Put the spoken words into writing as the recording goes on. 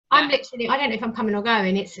I'm literally, I don't know if I'm coming or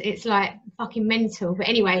going. It's like fucking mental. But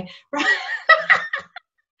anyway, right.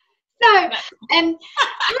 So,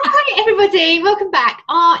 hi everybody, welcome back.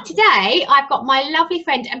 Today I've got my lovely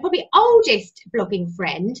friend and probably oldest blogging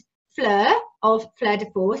friend, Fleur of Fleur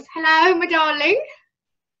de Force. Hello, my darling.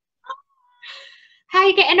 How are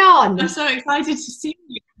you getting on? I'm so excited to see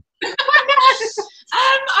you. I'm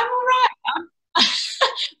all right.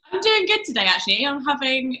 I'm doing good today, actually. I'm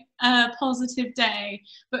having a positive day,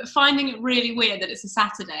 but finding it really weird that it's a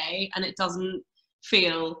Saturday and it doesn't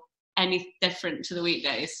feel any different to the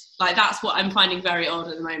weekdays. Like, that's what I'm finding very odd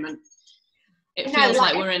at the moment. It feels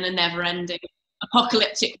like we're in a never-ending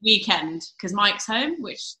apocalyptic weekend because Mike's home,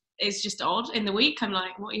 which is just odd. In the week, I'm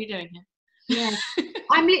like, what are you doing here? Yeah,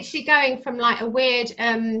 I'm literally going from like a weird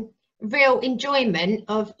real enjoyment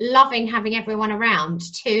of loving having everyone around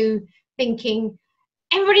to thinking,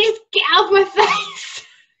 everybody just get out of my face.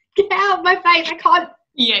 Get out of my face. I can't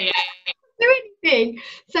do anything.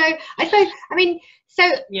 So I suppose, I mean,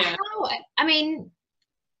 so yeah. What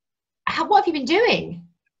have you been doing?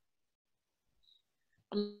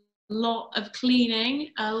 A lot of cleaning,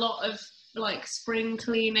 a lot of like spring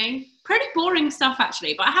cleaning, pretty boring stuff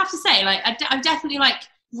actually, but I have to say, like, I've definitely like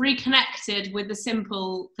reconnected with the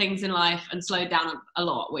simple things in life and slowed down a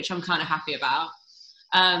lot, which I'm kind of happy about.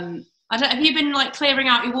 Have you been like clearing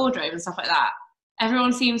out your wardrobe and stuff like that?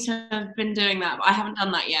 Everyone seems to have been doing that, but I haven't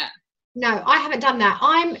done that yet. No, I haven't done that.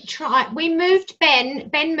 We moved Ben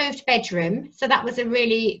moved bedroom, so that was a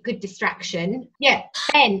really good distraction. Yeah,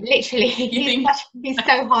 Ben, literally, he's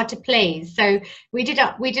so hard to please. So we did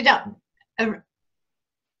up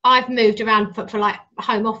I've moved around for like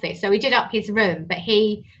home office, so we did up his room, but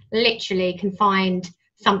he literally can find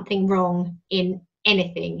something wrong in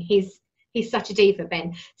anything. He's such a diva,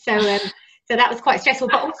 Ben. So so that was quite stressful,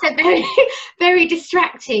 but also very, very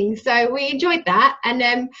distracting. So we enjoyed that, and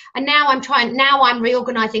now I'm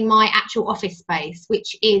reorganizing my actual office space,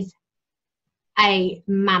 which is a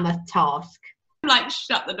mammoth task. Like,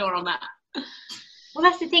 shut the door on that. Well,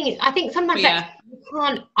 that's the thing. I think sometimes you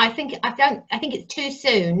can't. I think it's too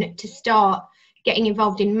soon to start getting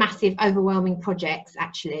involved in massive, overwhelming projects,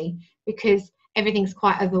 actually, because everything's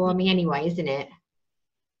quite overwhelming anyway, isn't it?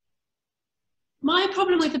 My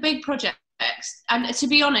problem with the big projects, and to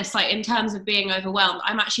be honest, like in terms of being overwhelmed,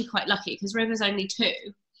 I'm actually quite lucky because River's only 2.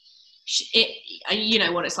 You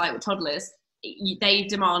know what it's like with toddlers. They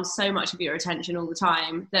demand so much of your attention all the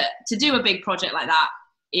time that to do a big project like that,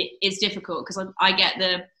 it's difficult because I get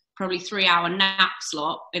the probably 3-hour nap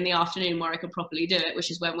slot in the afternoon where I could properly do it, which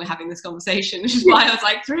is when we're having this conversation, which is why I was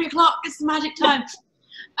like, 3 o'clock, it's the magic time.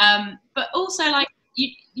 But also, like,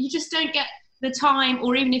 you just don't get the time,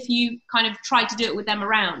 or even if you kind of try to do it with them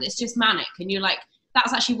around, it's just manic, and you're like,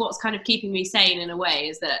 that's actually what's kind of keeping me sane in a way,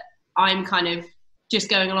 is that I'm kind of just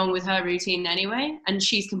going along with her routine anyway, and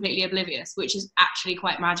she's completely oblivious, which is actually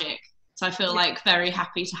quite magic. So I feel like very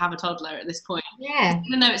happy to have a toddler at this point. Yeah.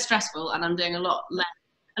 Even though it's stressful and I'm doing a lot less,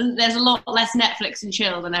 and there's a lot less Netflix and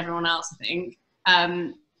chill than everyone else, I think.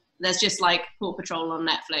 There's just like Paw Patrol on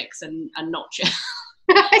Netflix and not chill.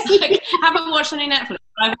 Like, haven't watched any Netflix.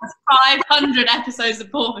 I've watched 500 episodes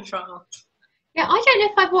of Paw Patrol. Yeah, I don't know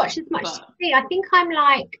if I've watched as much TV. I think I'm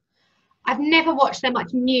like, I've never watched so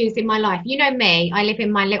much news in my life. You know me, I live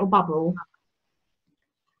in my little bubble.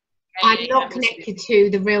 I'm not connected to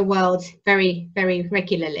the real world very, very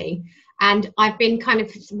regularly. And I've been kind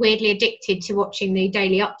of weirdly addicted to watching the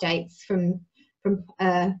daily updates from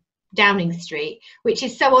Downing Street, which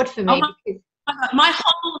is so odd for me. My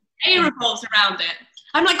whole day revolves around it.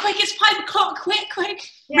 I'm like, quick, it's 5 o'clock, quick.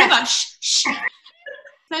 Yeah. River, shh.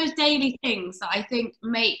 Those daily things that I think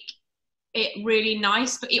make it really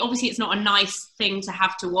nice, but obviously it's not a nice thing to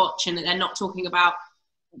have to watch, and they're not talking about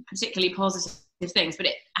particularly positive things, but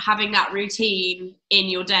having that routine in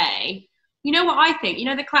your day. You know what I think? You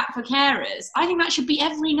know, the clap for carers? I think that should be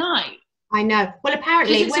every night. I know. Well,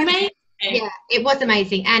 apparently it's amazing. Yeah, it was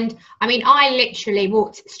amazing. And I mean, I literally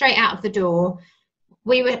walked straight out of the door.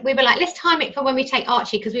 We were like, let's time it for when we take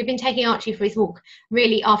Archie, because we've been taking Archie for his walk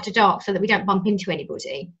really after dark so that we don't bump into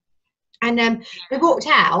anybody. And we walked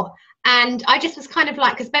out, and I just was kind of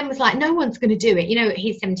like, because Ben was like, no one's going to do it. You know,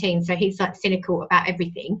 he's 17, so he's like cynical about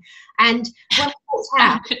everything. And when we walked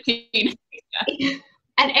out,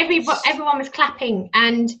 and everyone was clapping,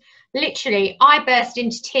 and literally I burst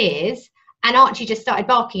into tears, and Archie just started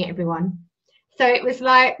barking at everyone. So it was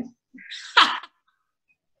like...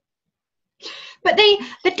 But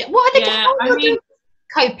what are the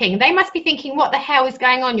coping? They must be thinking, what the hell is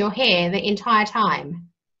going on? You're here the entire time.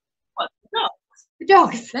 What, the dogs? The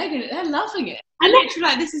dogs. They're loving it. And literally,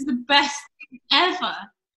 like, this is the best thing ever.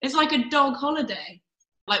 It's like a dog holiday.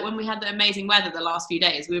 like when we had the amazing weather the last few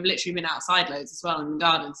days, we've literally been outside loads as well in the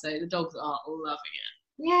garden, so the dogs are loving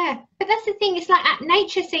it. Yeah, but that's the thing. It's like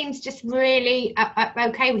nature seems just really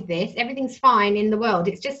okay with this. Everything's fine in the world.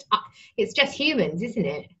 It's just humans, isn't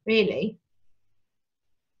it? Really,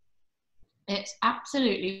 it's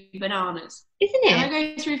absolutely bananas, isn't it? And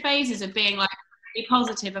I go through phases of being like really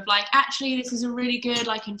positive, of like, actually, this is a really good,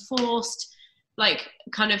 like, enforced, like,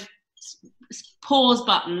 kind of pause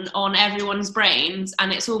button on everyone's brains,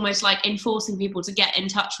 and it's almost like enforcing people to get in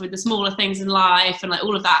touch with the smaller things in life and like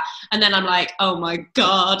all of that. And then I'm like, oh my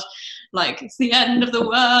god, like, it's the end of the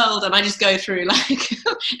world, and I just go through like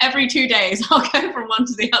every 2 days I'll go from one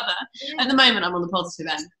to the other. At the moment I'm on the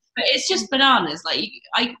positive end, but it's just bananas. Like,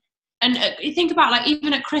 you think about, like,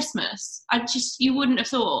 even at Christmas, you wouldn't have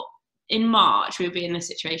thought in March we would be in this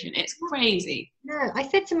situation. It's crazy. No, I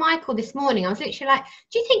said to Michael this morning, I was literally like,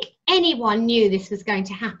 do you think anyone knew this was going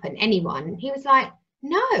to happen? Anyone? He was like,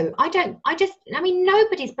 no, I don't. I mean,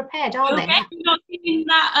 nobody's prepared, are they? You're not seeing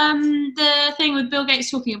that, the thing with Bill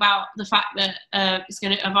Gates talking about the fact that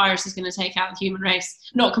a virus is going to take out the human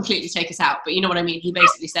race. Not completely take us out, but you know what I mean. He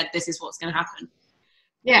basically said this is what's going to happen.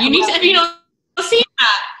 Yeah. Have you not seen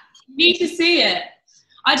that? You need to see it.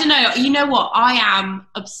 I don't know. You know what? I am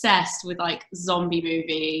obsessed with like zombie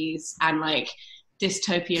movies and like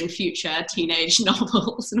dystopian future teenage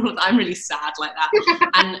novels and all that. I'm really sad like that.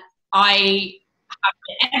 And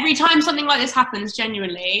every time something like this happens,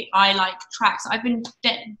 genuinely, I like track. So I've been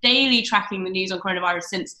daily tracking the news on coronavirus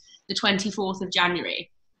since the 24th of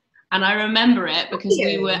January. And I remember it because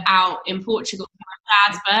we were out in Portugal for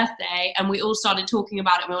my dad's birthday, and we all started talking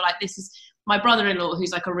about it. And we were like, this is, my brother-in-law,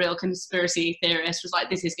 who's like a real conspiracy theorist, was like,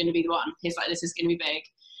 this is going to be the one. He's like, this is going to be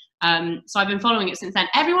big. So I've been following it since then.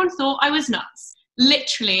 Everyone thought I was nuts.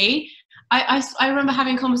 Literally, I remember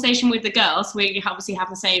having a conversation with the girls. We obviously have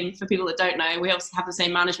the same, for people that don't know, we obviously have the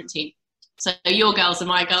same management team. So your girls are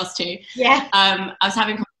my girls too. Yeah. I was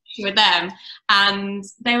having a conversation with them, and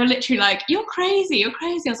they were literally like, you're crazy, you're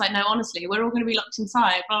crazy. I was like, no, honestly, we're all going to be locked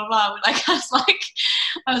inside, blah, blah, blah. Like,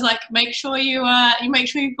 I was like, make sure you've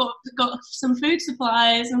got some food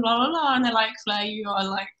supplies and blah, blah, blah. And they're like, Fleur, you are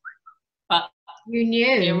like, but you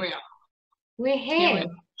knew. Here we are. We're here.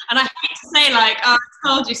 And I hate to say, like, oh, I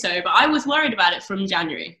told you so, but I was worried about it from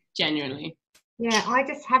January, genuinely. Yeah, I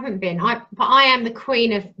just haven't been. But I am the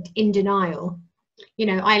queen of in denial. You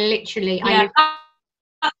know, I literally. Yeah,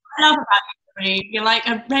 I love about you. You're like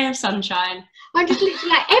a ray of sunshine. I'm just literally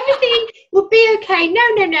like, everything will be okay. No,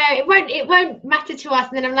 it won't matter to us.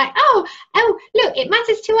 And then I'm like, oh, look, it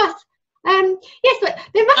matters to us. Yes, but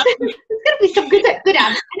there's going to be some good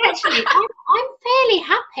answers. And actually, I'm fairly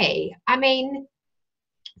happy. I mean,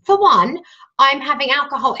 for one, I'm having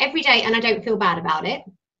alcohol every day and I don't feel bad about it.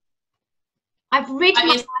 I've rid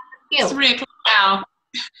myself of guilt. It's 3 o'clock now.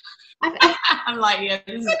 I'm like, yeah,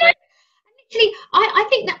 this is great. Actually, I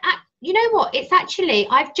think that, you know what, it's actually,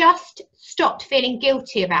 I've just stopped feeling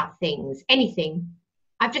guilty about things, anything.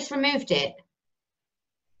 I've just removed it.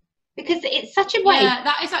 Because it's such a way. Yeah,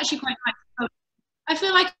 that is actually quite nice. I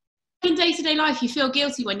feel like in day-to-day life, you feel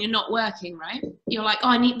guilty when you're not working, right? You're like, oh,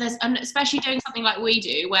 I need this. And especially doing something like we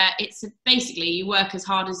do, where it's basically you work as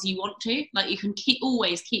hard as you want to. Like, you can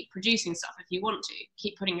always keep producing stuff if you want to,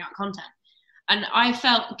 keep putting out content. And I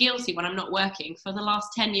felt guilty when I'm not working for the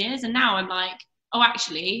last 10 years. And now I'm like, oh,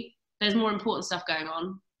 actually, there's more important stuff going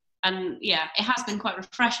on. And yeah, it has been quite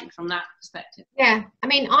refreshing from that perspective. Yeah, I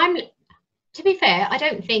mean, to be fair, I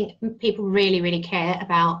don't think people really care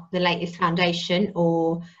about the latest foundation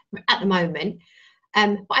or at the moment.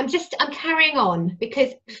 But I'm carrying on,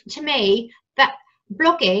 because to me, that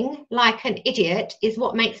blogging like an idiot is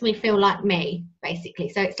what makes me feel like me, basically.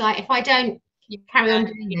 So it's like, if I don't carry on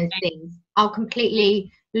doing those things, I'll completely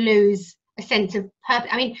lose a sense of purpose.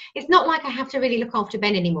 I mean, it's not like I have to really look after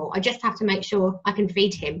Ben anymore. I just have to make sure I can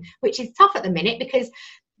feed him, which is tough at the minute because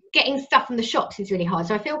getting stuff from the shops is really hard.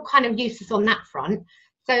 So I feel kind of useless on that front.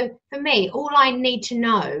 So for me, all I need to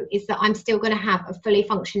know is that I'm still going to have a fully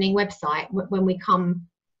functioning website when we come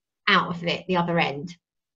out of it the other end.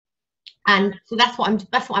 And so that's what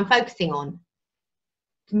I'm focusing on,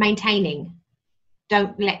 maintaining.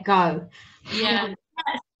 Don't let go. Yeah,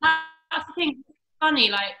 that's the thing. It's funny,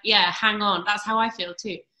 like, yeah, hang on. That's how I feel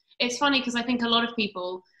too. It's funny because I think a lot of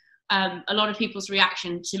people's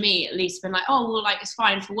reaction to me, at least, been like, oh, well, like, it's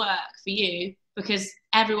fine for work for you because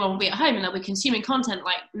everyone will be at home and they'll be consuming content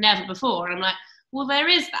like never before. And I'm like, well, there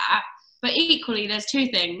is that, but equally there's two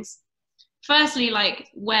things. Firstly, like,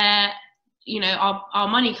 where, you know, our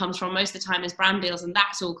money comes from most of the time is brand deals, and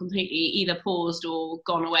that's all completely either paused or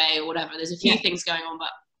gone away or whatever. There's a few things going on, but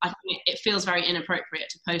I think it feels very inappropriate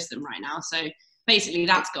to post them right now. So basically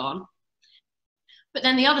that's gone. But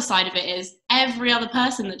then the other side of it is every other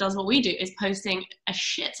person that does what we do is posting a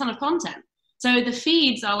shit ton of content. So the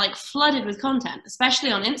feeds are like flooded with content,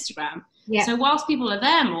 especially on Instagram. Yeah. So whilst people are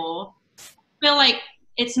there more, I feel like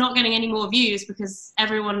it's not getting any more views because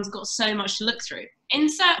everyone's got so much to look through. In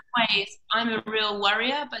certain ways, I'm a real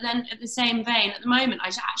worrier, but then at the same vein, at the moment, I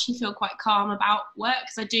actually feel quite calm about work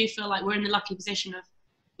because I do feel like we're in the lucky position of,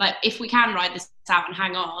 like, if we can ride this out and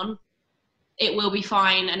hang on, it will be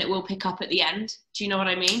fine and it will pick up at the end. Do you know what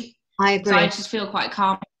I mean? I agree. So I just feel quite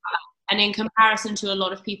calm about that. And in comparison to a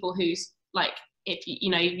lot of people who's like, if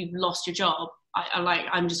you've lost your job,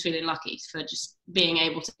 I'm just feeling lucky for just being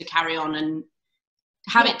able to carry on and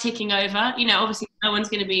have it ticking over. You know, obviously no one's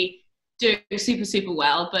going to be doing super, super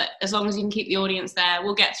well, but as long as you can keep the audience there,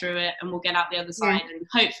 we'll get through it and we'll get out the other side and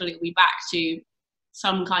hopefully we'll be back to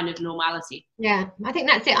some kind of normality. Yeah, I think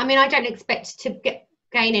that's it. I mean, I don't expect to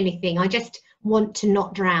gain anything. I just want to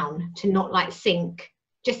not drown, to not like sink.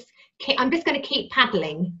 I'm just going to keep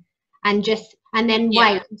paddling and then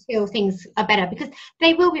wait until things are better, because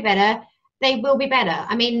they will be better. They will be better.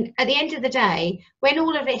 I mean, at the end of the day, when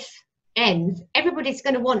all of this ends, everybody's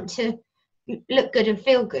going to want to look good and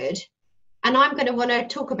feel good, and I'm going to want to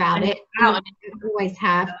talk about it. I always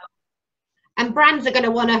have. And brands are going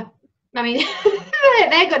to want to. I mean,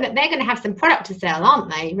 they're going to have some product to sell,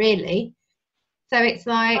 aren't they? Really. So it's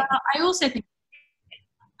like. I also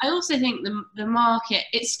think the market,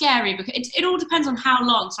 it's scary because it all depends on how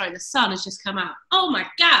long. Sorry, the sun has just come out. Oh my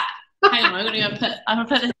God. Hang on, I'm going to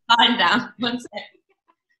put this line down. One sec.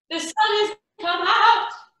 The sun has come out.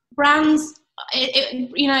 Brands, it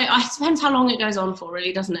depends how long it goes on for,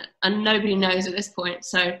 really, doesn't it? And nobody knows at this point.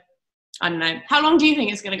 So I don't know. How long do you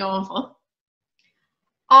think it's going to go on for?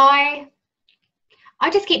 I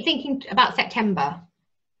just keep thinking about September.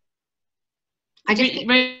 I just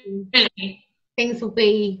really things will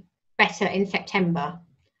be better in September,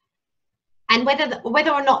 and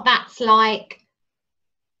whether or not that's like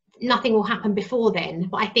nothing will happen before then,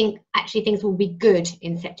 but I think actually things will be good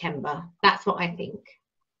in September. That's what I think.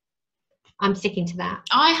 I'm sticking to that.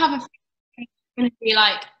 I have a feeling it's going to be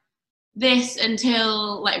like this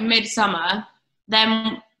until like midsummer,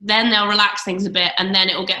 then they'll relax things a bit, and then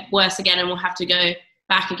it will get worse again, and we'll have to go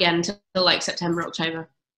back again till like September, October.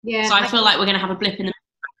 Yeah. So I feel like we're going to have a blip in the.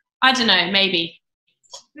 I don't know, maybe.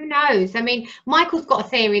 Who knows? I mean, Michael's got a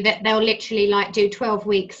theory that they'll literally like do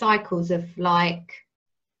 12-week cycles of like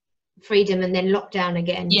freedom and then lockdown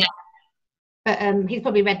again. Yeah. But he's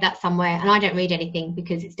probably read that somewhere, and I don't read anything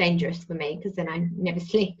because it's dangerous for me, because then I never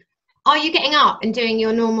sleep. Are you getting up and doing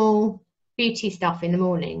your normal beauty stuff in the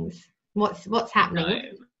mornings? What's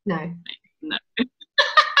happening? No.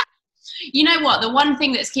 You know what? The one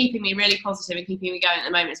thing that's keeping me really positive and keeping me going at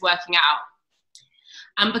the moment is working out.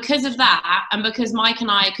 And because of that, and because Mike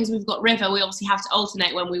and I, because we've got River, we obviously have to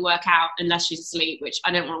alternate when we work out, unless she's asleep, which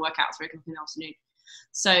I don't want to work out at 3 o'clock in the afternoon.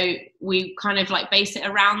 So we kind of like base it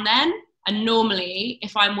around then. And normally,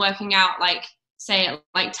 if I'm working out, like say at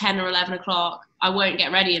like 10 or 11 o'clock, I won't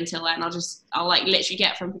get ready until then. I'll like literally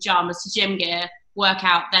get from pajamas to gym gear, work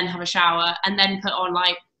out, then have a shower, and then put on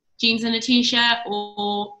like jeans and a t-shirt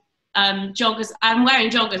or joggers. I'm wearing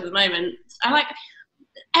joggers at the moment. I like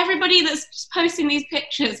everybody that's posting these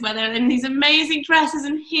pictures where they're in these amazing dresses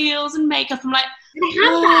and heels and makeup. I'm like,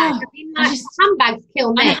 handbags. I mean, like, handbags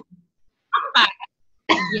kill me.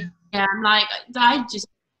 Handbags. Yeah, I'm like, I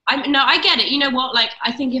get it. You know what? Like,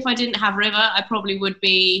 I think if I didn't have River, I'd probably look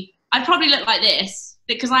like this,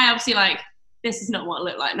 because I obviously like, this is not what I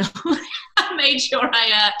look like now. I made sure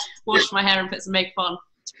I washed my hair and put some makeup on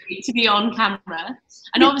to be on camera.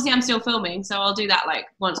 And obviously I'm still filming, so I'll do that like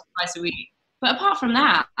once or twice a week. But apart from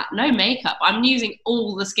that, no makeup. I'm using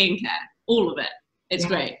all the skincare, all of it. It's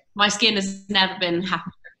great. My skin has never been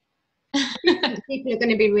happier. People are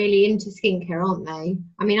going to be really into skincare, aren't they?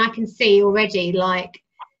 I mean, I can see already, like,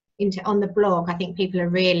 on the blog, I think people are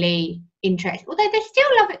really interested. Although they still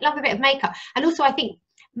love a bit of makeup. And also, I think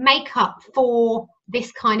makeup for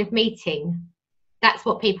this kind of meeting, that's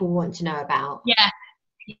what people want to know about. Yeah.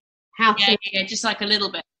 Yeah, just like a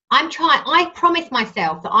little bit. I promised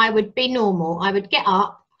myself that I would be normal. I would get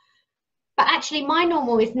up, but actually my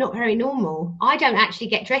normal is not very normal. I don't actually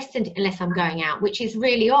get dressed unless I'm going out, which is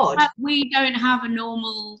really odd. We don't have a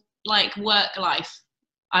normal like work life.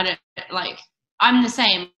 I'm the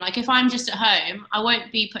same. Like if I'm just at home, I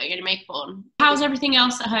won't be putting any makeup on. How's everything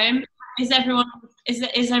else at home? Is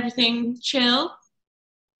everything chill?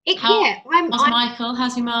 How's Michael?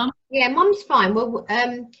 How's your mum? Yeah, mum's fine. Well,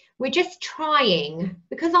 we're just trying,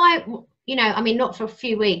 because not for a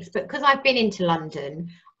few weeks, but because I've been into London,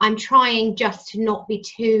 I'm trying just to not be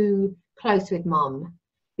too close with mum,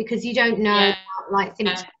 because you don't know about, like,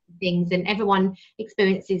 symptoms and things, and everyone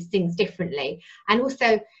experiences things differently. And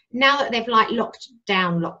also now that they've like locked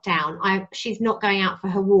down, she's not going out for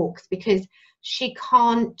her walks because she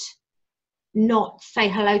can't not say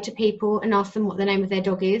hello to people and ask them what the name of their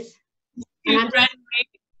dog is. And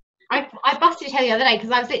I busted her the other day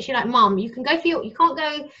because I was literally like, Mum, you can go you can't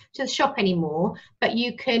go to the shop anymore, but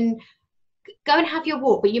you can go and have your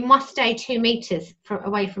walk, but you must stay 2 meters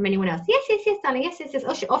away from anyone else. Yes, darling, yes.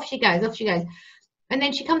 Off she goes. And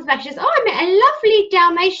then she comes back, she says, oh, I met a lovely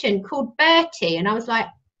Dalmatian called Bertie. And I was like,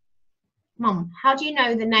 Mum, how do you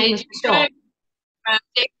know the name of the dog?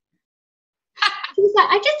 She was like,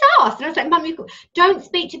 I just asked. And I was like, Mum, you don't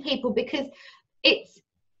speak to people, because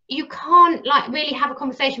you can't like really have a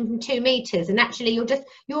conversation from 2 meters, and actually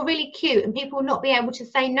you're really cute, and people will not be able to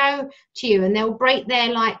say no to you, and they'll break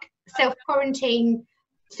their like self-quarantine,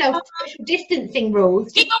 social distancing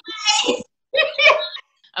rules.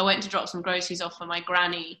 I went to drop some groceries off for my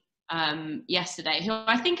granny yesterday, who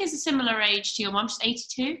I think is a similar age to your mum. She's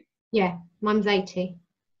 82. Yeah, mum's 80.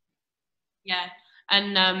 Yeah.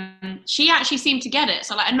 And she actually seemed to get it.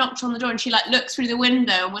 So like I knocked on the door and she like looked through the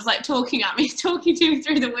window and was like talking to me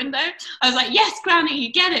through the window. I was like, yes, Granny, you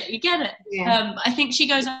get it. Yeah. I think she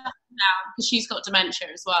goes up and down because she's got dementia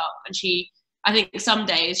as well. And I think some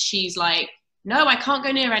days she's like, no, I can't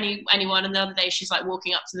go near anyone. And the other day she's like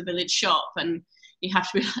walking up to the village shop, and you have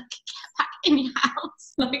to be like, get back in your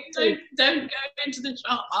house. Like, don't go into the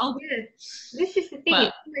shop. This is the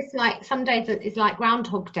thing. It's like some days it's like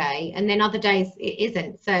Groundhog Day, and then other days it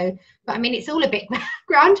isn't. So, but I mean, it's all a bit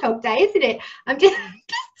Groundhog Day, isn't it? I just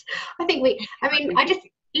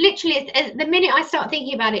literally, the minute I start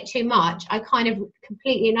thinking about it too much, I kind of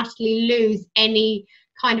completely and utterly lose any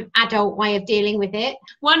kind of adult way of dealing with it.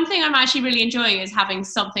 One thing I'm actually really enjoying is having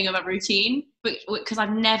something of a routine, because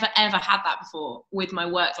I've never ever had that before with my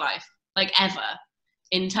work life, like ever.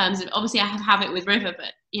 In terms of, obviously I have it with River,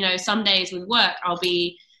 but you know, some days with work I'll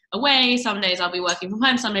be away, some days I'll be working from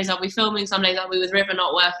home, some days I'll be filming, some days I'll be with River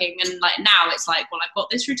not working. And like now it's like, well, I've got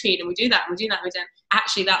this routine and we do that and we do that and we do.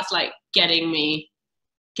 Actually that's like getting me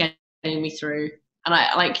through. And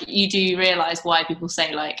I like, you do realize why people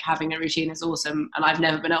say like having a routine is awesome, and I've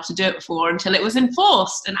never been able to do it before until it was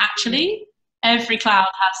enforced. And actually every cloud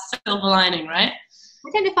has a silver lining, right? I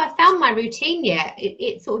don't know if I found my routine yet.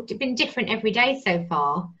 It's sort of been different every day so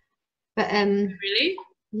far, but really,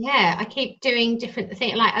 yeah, I keep doing different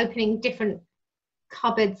things, like opening different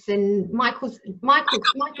cupboards, and Michael's not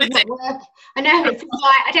work. I know, it's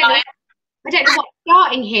like I don't know what's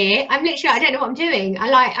starting here. I don't know what I'm doing.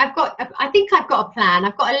 I think I've got a plan.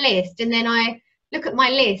 I've got a list, and then I look at my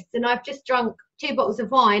list, and I've just drunk 2 bottles of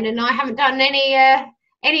wine, and I haven't done any.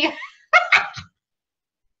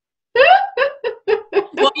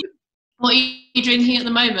 What are you drinking at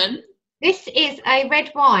the moment? This is a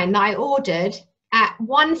red wine that I ordered at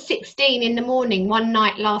 1:16 in the morning one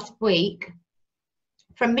night last week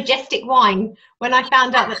from Majestic Wine, when I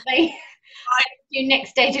found out that they do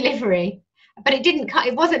next day delivery. But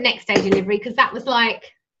it wasn't next day delivery, because that was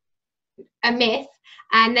like a myth,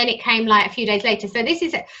 and then it came like a few days later. So this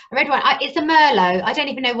is a red wine. It's a Merlot. I don't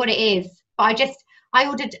even know what it is, but I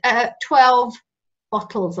ordered 12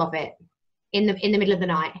 bottles of it in the middle of the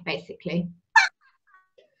night, basically.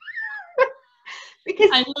 Because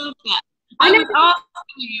I love that. I was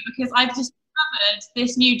asking you because I've discovered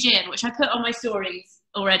this new gin, which I put on my stories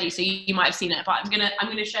already, so you might have seen it, but I'm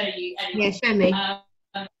gonna show you anyway. Yeah, show me.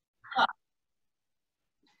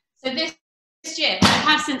 So this gin I've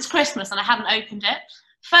had since Christmas and I haven't opened it.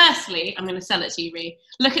 Firstly, I'm going to sell it to you, Ree.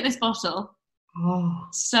 Look at this bottle. Oh.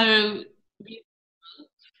 So beautiful.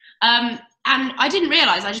 And I didn't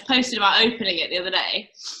realise, I just posted about opening it the other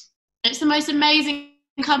day. It's the most amazing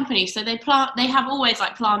company. So they have always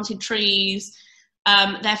like planted trees.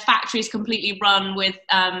 Their factory is completely run with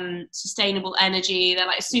sustainable energy. They're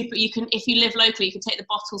like super, if you live locally, you can take the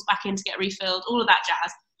bottles back in to get refilled, all of that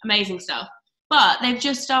jazz. Amazing stuff. But they've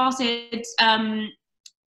just started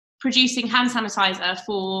producing hand sanitizer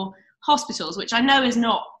for hospitals, which I know is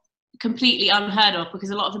not completely unheard of,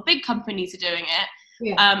 because a lot of the big companies are doing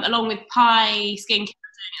it, along with Pi Skincare doing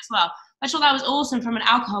it as well. I thought that was awesome from an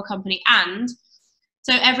alcohol company. And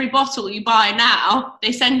so every bottle you buy now,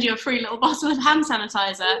 they send you a free little bottle of hand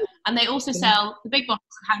sanitizer, and they also sell the big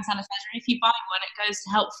bottles of hand sanitizer. And if you buy one, it goes to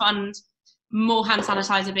help fund more hand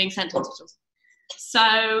sanitizer being sent to hospitals.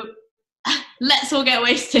 So let's all get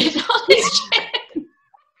wasted on this shit.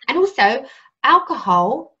 And also,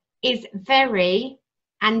 alcohol is very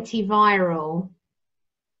antiviral.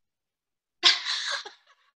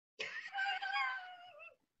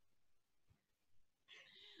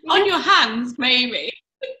 On your hands, maybe.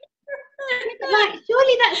 But like,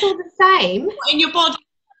 surely that's all the same. In your body.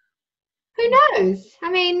 Who knows?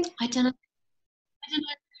 I mean, I don't know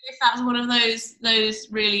if that's one of those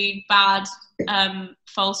really bad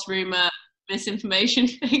false rumour misinformation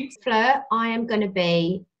things. Fleur, I am going to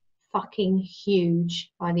be fucking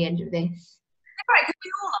huge by the end of this. Right, because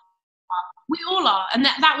we all are, and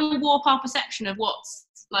that will warp our perception of what's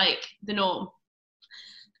like the norm.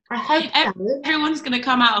 I hope so. Everyone's going to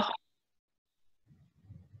come out.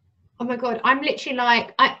 Oh my god, I'm literally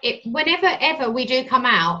like, whenever ever we do come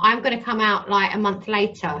out, I'm going to come out like a month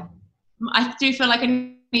later. I do feel like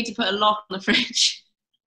I need to put a lock on the fridge.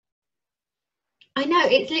 I know,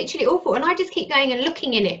 it's literally awful, and I just keep going and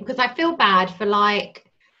looking in it because I feel bad for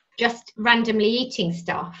like just randomly eating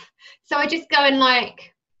stuff. So I just go and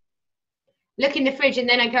like look in the fridge and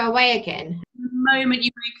then I go away again. The moment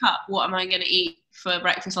you wake up, what am I going to eat for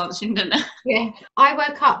breakfast, lunch and dinner? Yeah, I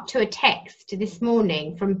woke up to a text this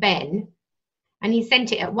morning from Ben, and he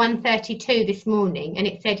sent it at 1:32 this morning, and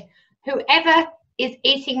it said, whoever is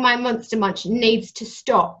eating my Monster Munch needs to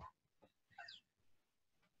stop.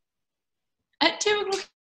 At 2:00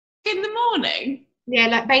 in the morning? Yeah,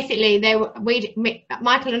 like basically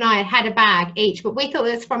Michael and I had a bag each, but we thought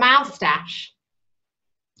it was from our stash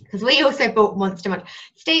because we also bought Monster Munch.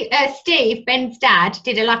 Steve, Ben's dad,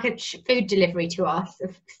 did a food delivery to us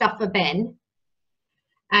of stuff for Ben,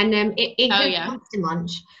 and it included Monster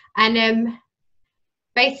Munch, and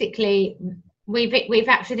basically we've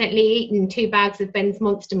accidentally eaten 2 bags of Ben's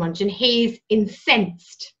Monster Munch, and he's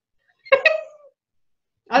incensed.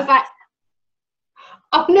 I was like,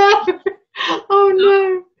 oh no. Oh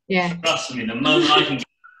no. Yeah. Trust me, the moment I can get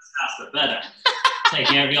the better.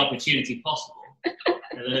 Taking every opportunity possible.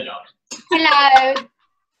 Hello.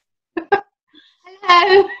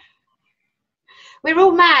 Hello. We're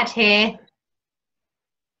all mad here.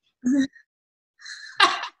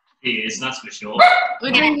 He is, that's for sure.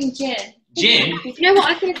 We're drinking gin. Gin? You know what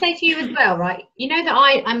I was going to say to you as well, right? You know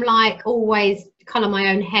that I'm like always colour my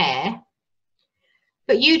own hair,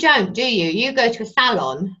 but you don't, do you? You go to a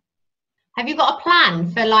salon. Have you got a plan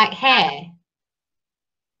for like hair?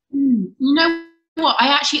 You know what?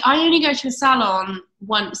 I only go to a salon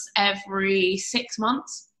once every 6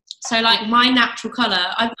 months. So like my natural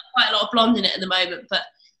colour, I've got quite a lot of blonde in it at the moment, but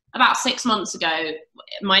about 6 months ago,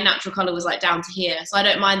 my natural colour was like down to here. So I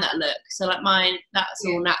don't mind that look. So like mine, that's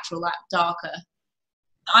all natural, that darker.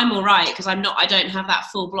 I'm all right because I don't have that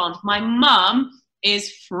full blonde. My mum is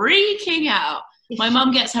freaking out. My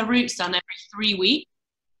mum gets her roots done every 3 weeks.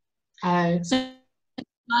 Oh. So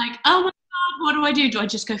like, oh my god, what do I do? Do I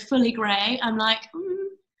just go fully grey? I'm like,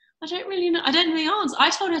 I don't really know. I don't know the answer. I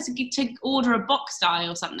told her to order a box dye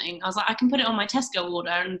or something. I was like, I can put it on my Tesco order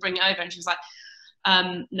and bring it over. And she was like,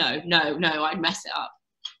 no, I'd mess it up.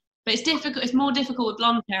 But it's difficult. It's more difficult with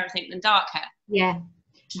blonde hair, I think, than dark hair. Yeah.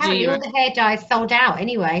 Apparently all the hair dyes sold out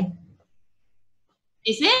anyway.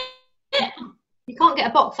 Is it? You can't get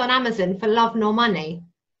a box on Amazon for love nor money.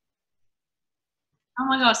 Oh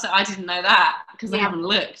my gosh, so I didn't know that because I haven't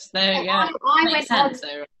looked. There you go. I Makes sense.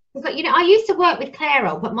 But you know, I used to work with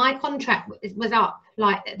Clairol, but my contract was up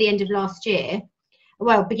like at the end of last year,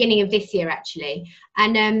 well, beginning of this year actually,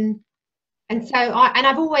 and so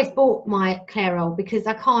I've always bought my Clairol because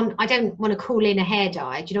I don't want to call in a hair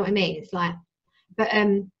dye. Do you know what I mean? It's like, but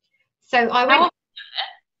so I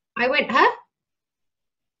went, huh?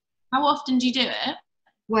 How often do you do it?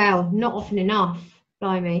 Well, not often enough.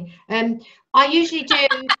 Blimey. I usually do,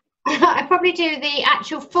 I probably do the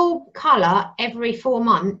actual full colour every 4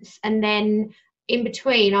 months, and then in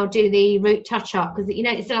between I'll do the root touch up because, you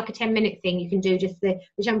know, it's like a 10-minute thing you can do,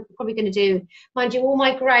 which I'm probably going to do. Mind you, all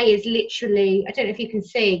my grey is literally, I don't know if you can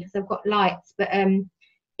see because I've got lights, but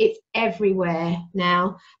it's everywhere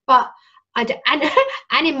now. But and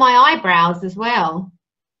in my eyebrows as well.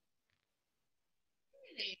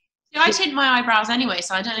 I tint my eyebrows anyway,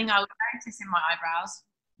 so I don't think I would notice in my eyebrows.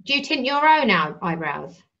 Do you tint your own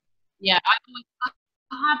eyebrows? Yeah,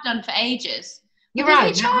 I have done for ages. You're because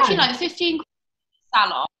right. They charge you like 15 quid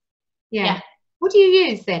salon. Yeah. What do you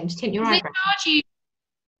use then to tint your eyebrows? They charge you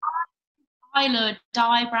eyelid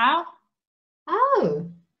eyebrow. Oh.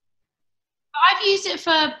 I've used it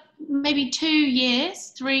for maybe 2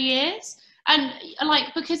 years, 3 years, and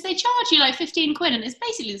like because they charge you like 15 quid, and it's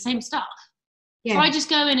basically the same stuff. Yeah. So I just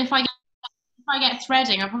go in if I get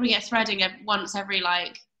threading, I probably get threading once every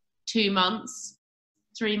like 2 months,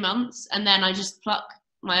 3 months, and then I just pluck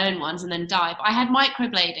my own ones and then dye. But I had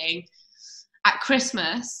microblading at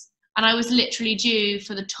Christmas, and I was literally due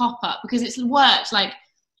for the top up because it's worked like,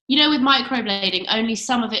 you know, with microblading, only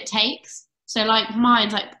some of it takes. So like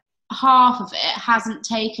mine's like half of it hasn't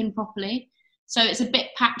taken properly. So it's a bit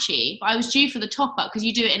patchy, but I was due for the top up because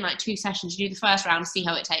you do it in like 2 sessions. You do the first round, see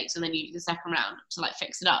how it takes, and then you do the second round to like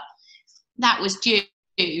fix it up. That was due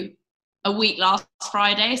a week last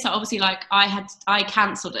Friday. So obviously like I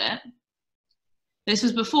cancelled it. This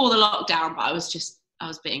was before the lockdown, but I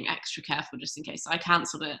was being extra careful just in case. So I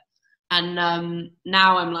cancelled it. And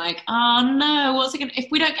now I'm like, oh no, what's it gonna, if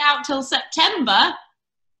we don't get out till September,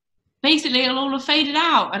 basically it'll all have faded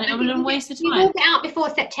out and it'll be a waste of time. We will get out before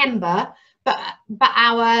September, but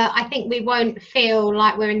I think we won't feel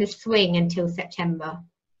like we're in the swing until September.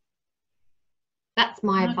 That's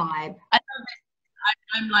my vibe.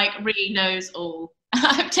 I'm like really knows all.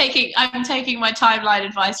 I'm taking my timeline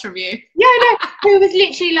advice from you. Yeah, no, who was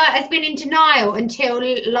literally like has been in denial until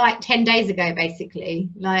like 10 days ago, basically.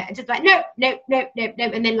 Like just like no,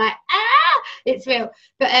 and then like it's real.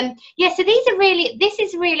 But yeah, so this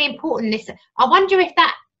is really important. This, I wonder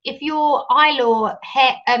if your eyelaw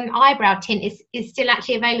hair eyebrow tint is still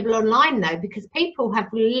actually available online though, because people have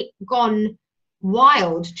gone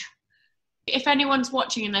wild. If anyone's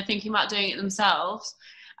watching and they're thinking about doing it themselves,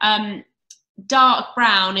 dark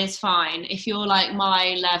brown is fine if you're like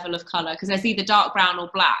my level of color, because there's either dark brown or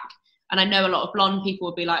black, and I know a lot of blonde people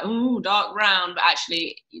would be like, oh, dark brown, but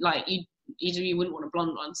actually like you wouldn't want a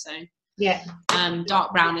blonde one. So yeah,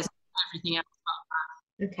 dark brown is everything else.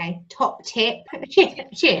 Okay, top tip. Cheers.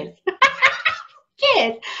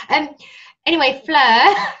 Cheers. Anyway,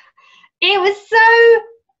 Fleur, it was so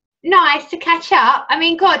nice to catch up. I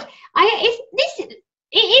mean, God, we're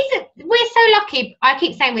so lucky. I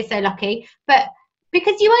keep saying we're so lucky, but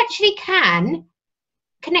because you actually can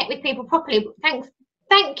connect with people properly.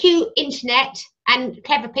 Thank you, internet and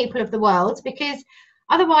clever people of the world, because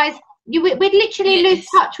otherwise we'd literally lose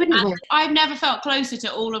touch, wouldn't we? I've never felt closer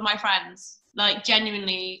to all of my friends. Like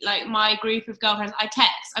genuinely, like my group of girlfriends, I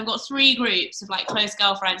text. I've got 3 groups of like close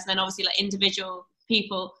girlfriends, and then obviously like individual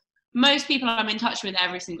people. Most people I'm in touch with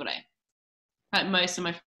every single day. Like most of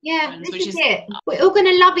my friends. Yeah, this is it. We're all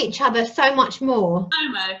gonna love each other so much more.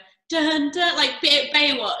 Homo, dun dun, like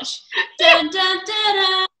Baywatch. Dun dun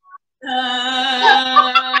dun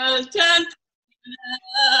dun, dun,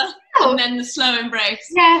 and then the slow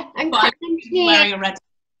embrace. Yeah, and wearing a red.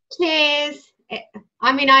 Cheers.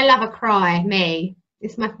 I mean, I love a cry. Me,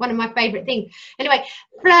 it's one of my favourite things. Anyway,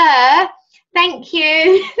 Fleur, thank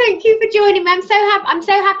you for joining me. I'm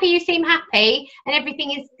so happy you seem happy and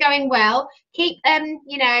everything is going well. Keep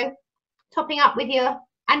you know, topping up with your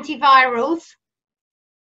antivirals.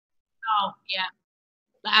 Oh yeah,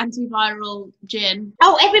 the antiviral gin.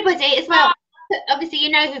 Oh, everybody as well. Obviously you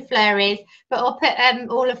know who Fleur is, but I'll put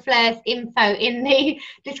all of Fleur's info in the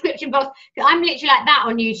description box. I'm literally like that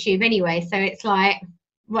on YouTube anyway, so it's like,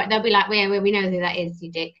 right, they'll be like, where we know who that is, you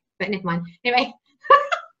dick. But never mind. Anyway.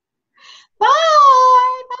 Bye.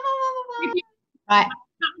 Right.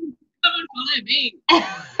 Come and follow me.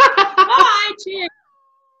 Bye. Cheers.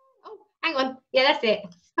 Oh, hang on. Yeah, that's it.